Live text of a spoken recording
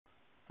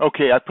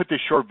Okay, I put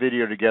this short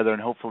video together,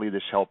 and hopefully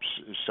this helps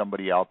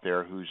somebody out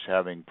there who's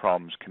having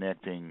problems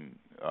connecting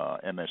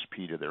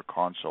MSP to their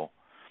console.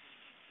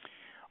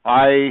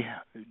 I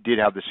did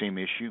have the same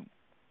issue,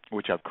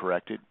 which I've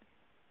corrected,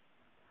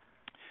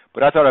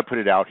 but I thought I'd put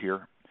it out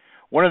here.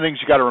 One of the things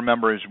you got to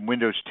remember is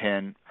Windows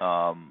 10,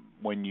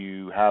 when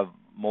you have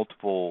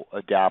multiple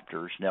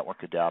adapters,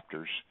 network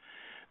adapters,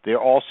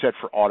 they're all set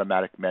for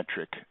automatic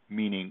metric,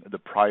 meaning the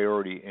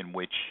priority in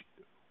which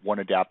one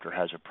adapter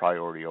has a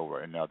priority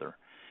over another.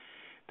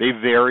 They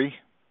vary,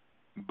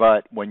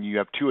 but when you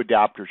have two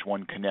adapters,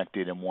 one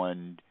connected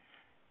and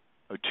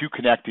two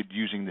connected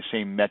using the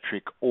same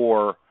metric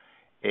or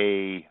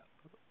a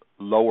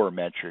lower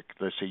metric,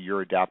 let's say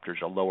your adapter is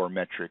a lower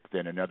metric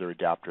than another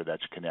adapter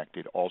that's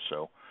connected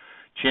also,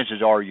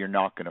 chances are you're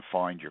not going to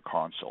find your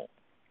console.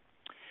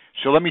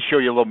 So let me show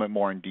you a little bit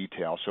more in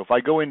detail. So if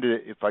I go into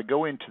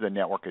the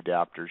network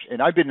adapters,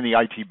 and I've been in the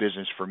IT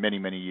business for many,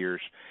 many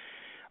years,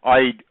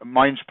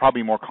 mine's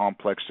probably more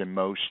complex than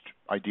most.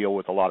 I deal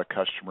with a lot of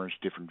customers,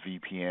 different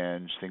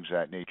VPNs, things of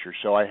that nature.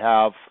 So I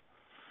have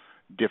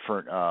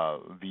different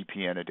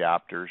VPN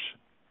adapters.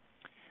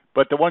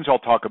 But the ones I'll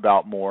talk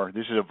about more,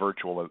 this is a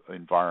virtual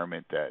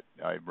environment that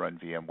I run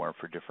VMware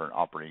for different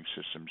operating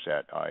systems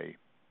that I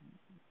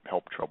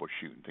help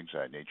troubleshoot and things of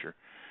that nature.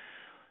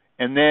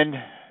 And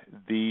then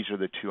these are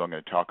the two I'm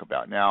going to talk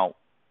about. Now,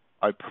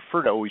 I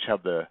prefer to always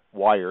have the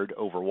wired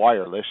over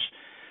wireless,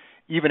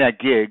 even at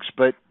gigs,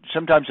 but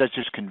sometimes that's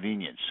just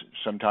convenience.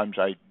 Sometimes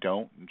I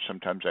don't, and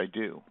sometimes I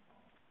do.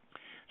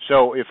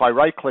 So if I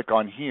right-click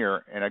on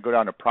here and I go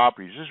down to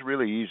Properties, this is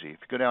really easy. If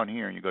you go down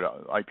here and you go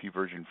to IP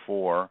version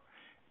 4, and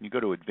you go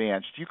to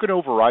Advanced, you can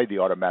override the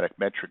automatic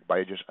metric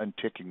by just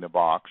unticking the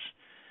box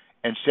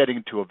and setting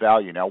it to a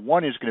value. Now,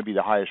 1 is going to be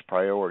the highest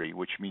priority,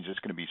 which means it's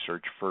going to be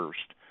searched first,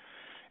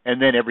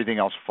 and then everything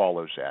else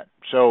follows that.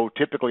 So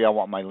typically I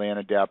want my LAN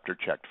adapter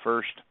checked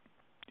first,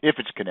 if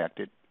it's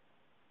connected.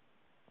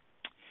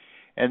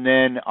 And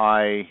then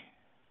I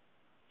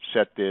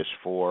set this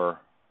for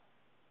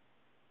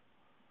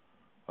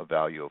a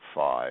value of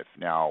 5.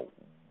 Now,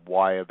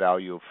 why a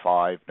value of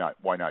 5?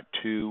 Why not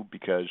 2?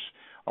 Because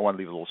I want to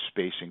leave a little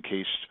space in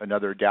case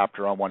another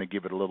adapter, I want to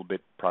give it a little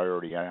bit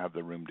priority. I have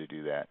the room to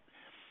do that.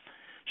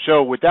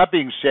 So with that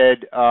being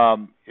said,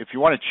 if you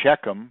want to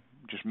check them,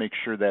 just make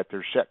sure that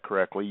they're set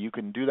correctly. You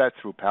can do that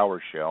through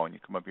PowerShell, and you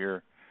come up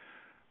here,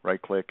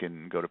 right-click,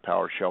 and go to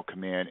PowerShell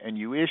command, and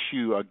you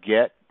issue a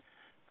get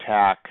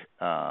TAC,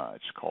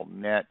 it's called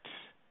net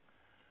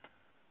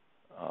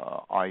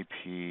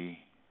IP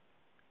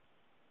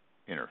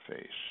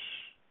interface.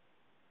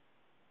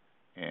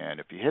 And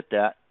if you hit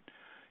that,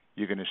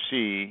 you're going to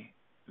see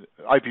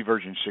IP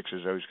version 6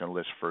 is always going to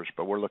list first,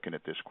 but we're looking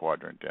at this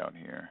quadrant down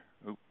here.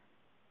 Oop.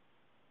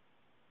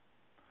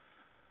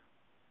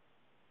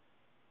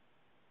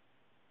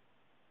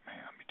 Man,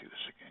 let me do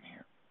this again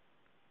here.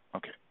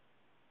 Okay.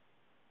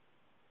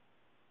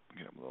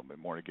 Get them a little bit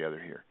more together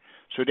here.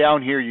 So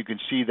down here you can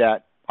see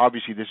that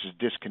obviously this is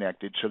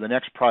disconnected, so the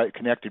next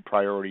connected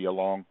priority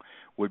along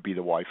would be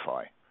the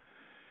Wi-Fi.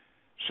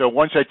 So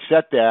once I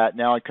set that,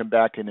 now I come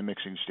back into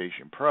Mixing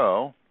Station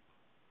Pro.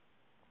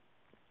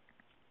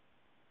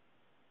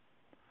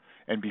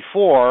 And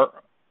before,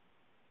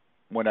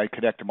 when I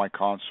connect to my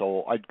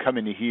console, I'd come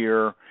into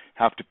here,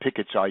 have to pick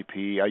its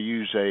IP. I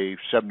use a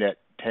subnet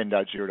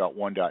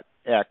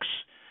 10.0.1.x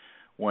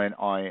when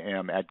I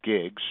am at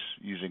gigs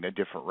using a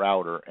different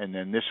router. And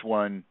then this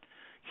one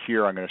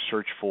here I'm going to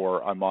search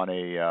for, I'm on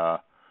a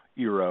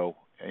Eero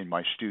in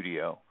my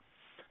studio.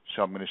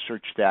 So I'm going to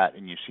search that,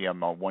 and you see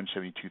I'm on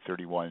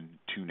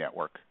 172.31.2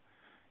 network.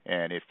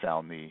 And it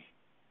found the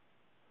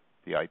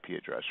IP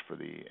address for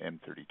the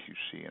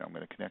M32C, and I'm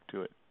going to connect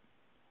to it.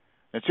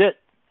 That's it.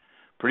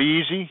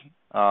 Pretty easy.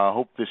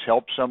 Hope this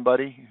helps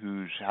somebody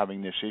who's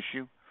having this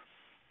issue.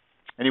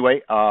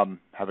 Anyway,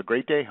 have a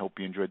great day. Hope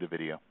you enjoyed the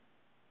video.